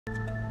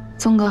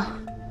宗哥，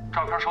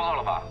照片收到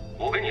了吧？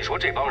我跟你说，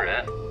这帮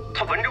人，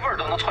他闻着味儿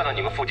都能窜到你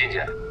们附近去。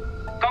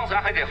刚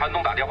才还给韩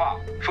东打电话，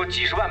说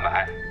几十万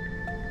买。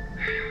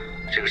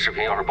这个视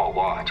频要是曝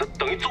光啊，就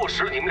等于坐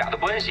实了你们俩的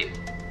关系。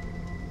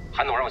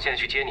韩总让我现在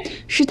去接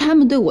你。是他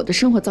们对我的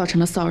生活造成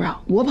了骚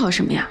扰，我跑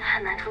什么呀？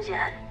南初姐，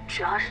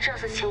主要是这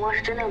次情况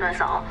是真的有点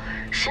糟，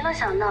谁能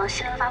想到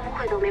新闻发布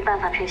会都没办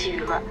法平息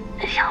舆论？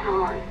要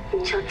不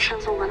你就听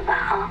宗哥的吧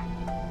啊！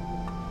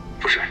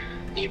不是。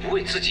 你不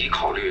为自己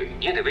考虑，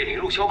你也得为林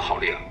路潇考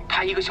虑啊！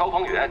他一个消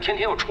防员，天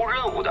天要出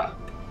任务的，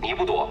你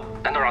不躲，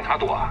难道让他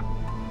躲啊？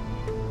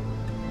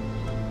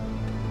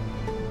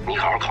你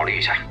好好考虑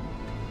一下，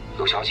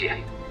有消息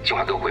尽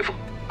快给我回复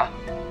啊！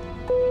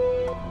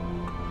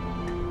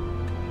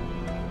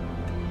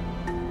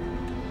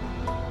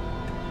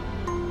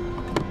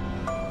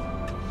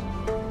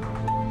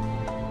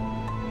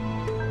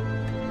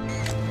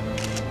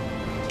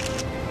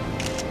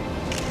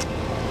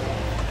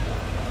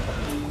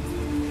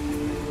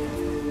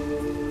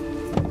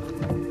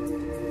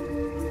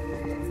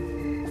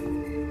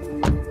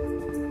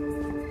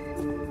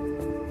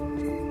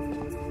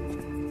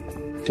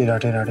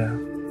这点。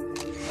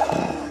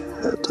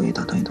等一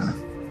等。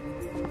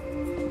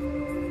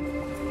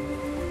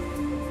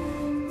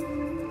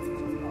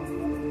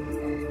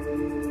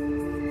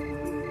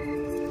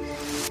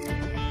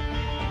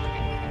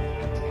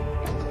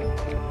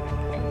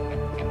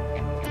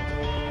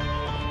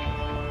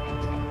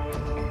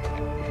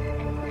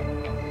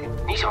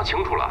你想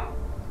清楚了，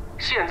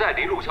现在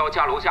林路潇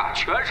家楼下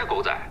全是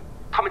狗仔，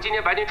他们今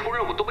天白天出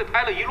任务都被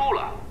拍了一路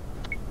了。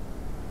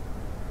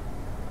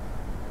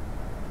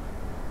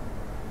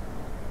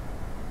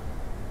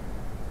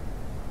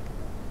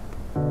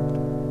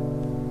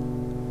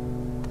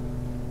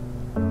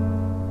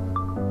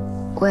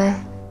 喂，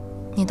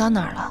你到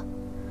哪儿了？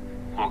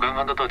我刚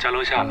刚都到家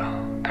楼下了，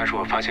但是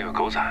我发现有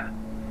狗仔，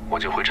我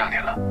就会找你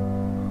了。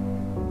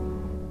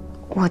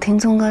我听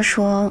宗哥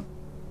说，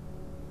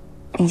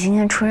你今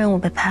天出任务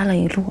被拍了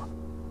一路。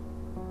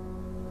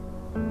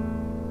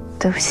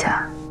对不起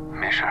啊。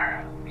没事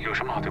儿，有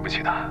什么好对不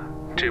起的？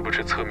这不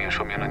是侧面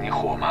说明了你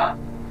火吗？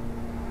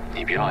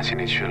你别往心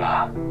里去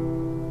了。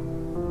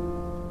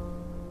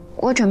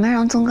我准备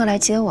让宗哥来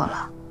接我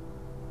了，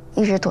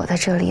一直躲在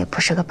这里也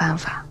不是个办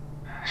法。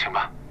 行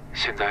吧，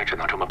现在只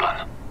能这么办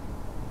了。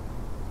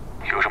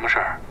有什么事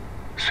儿，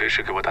随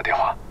时给我打电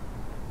话。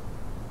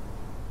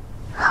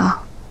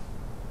好。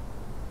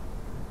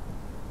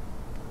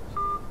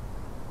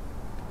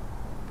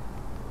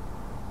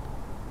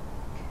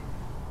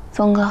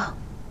宗哥，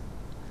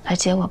来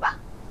接我吧。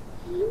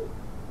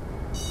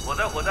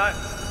火灾！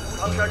武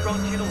汤山庄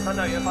7栋3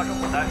单元发生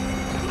火灾，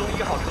出动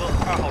1号车、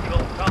2号车、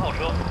3号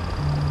车。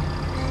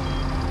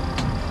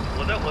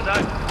火灾！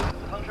武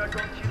汤山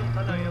庄7栋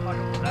3单元发生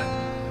火灾。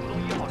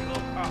 1号车、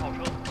2号车、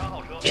3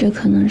号车，这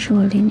可能是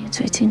我离你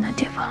最近的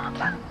地方了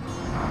吧？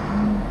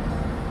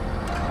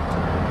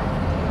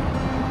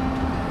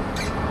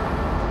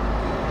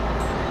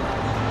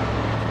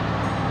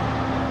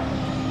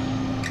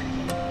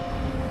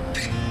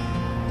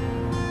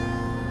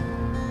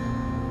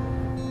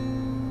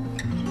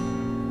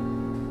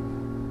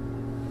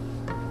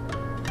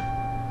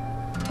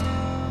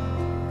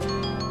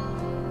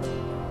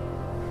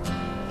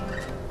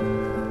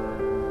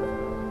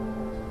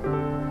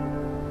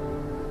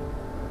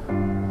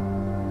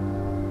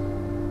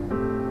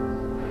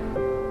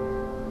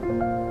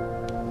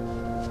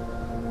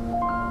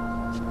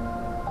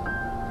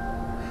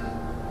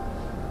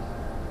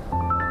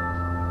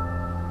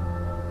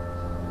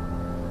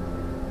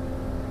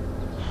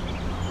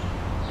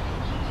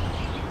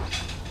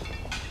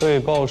被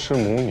曝是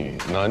母女，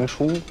南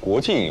初国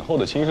际影后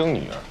的亲生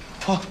女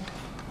儿。啊，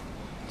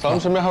咱们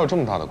身边还有这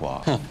么大的瓜。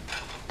哼，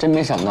真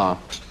没想到，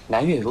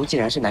蓝月如竟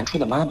然是南初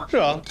的妈妈。是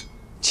啊，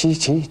齐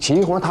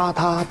一会儿他。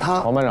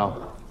王班长，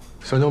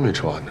香蕉没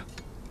吃完呢。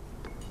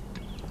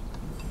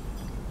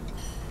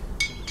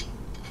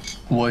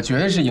我觉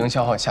得是营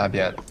销号瞎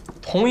编，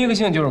同一个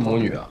姓就是母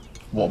女啊，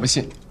我不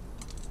信。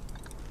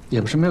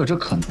也不是没有这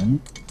可能，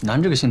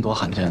南这个姓多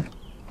罕见，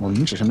我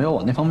们只是没有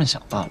往那方面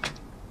想罢了。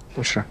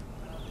不是。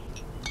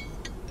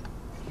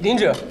 林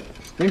芷，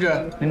哎，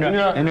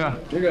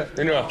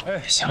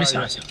行，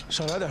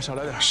少来点。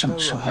什么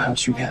时候还有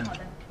续片？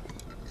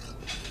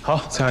好，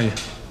蔡阿姨。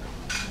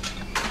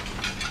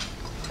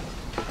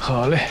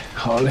好嘞，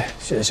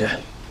谢谢。